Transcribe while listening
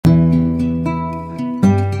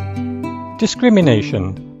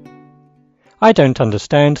Discrimination. I don't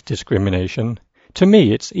understand discrimination. To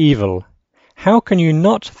me it's evil. How can you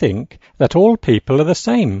not think that all people are the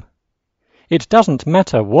same? It doesn't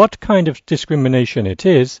matter what kind of discrimination it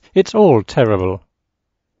is, it's all terrible.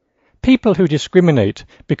 People who discriminate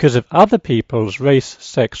because of other people's race,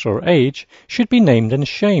 sex or age should be named and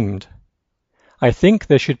shamed. I think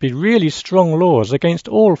there should be really strong laws against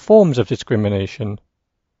all forms of discrimination.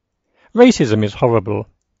 Racism is horrible.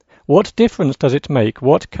 What difference does it make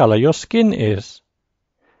what color your skin is?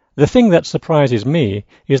 The thing that surprises me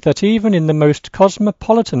is that even in the most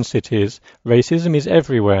cosmopolitan cities, racism is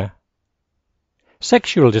everywhere.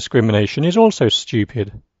 Sexual discrimination is also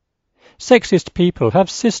stupid. Sexist people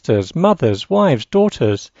have sisters, mothers, wives,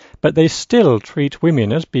 daughters, but they still treat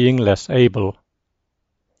women as being less able.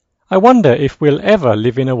 I wonder if we'll ever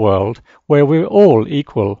live in a world where we're all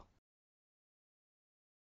equal.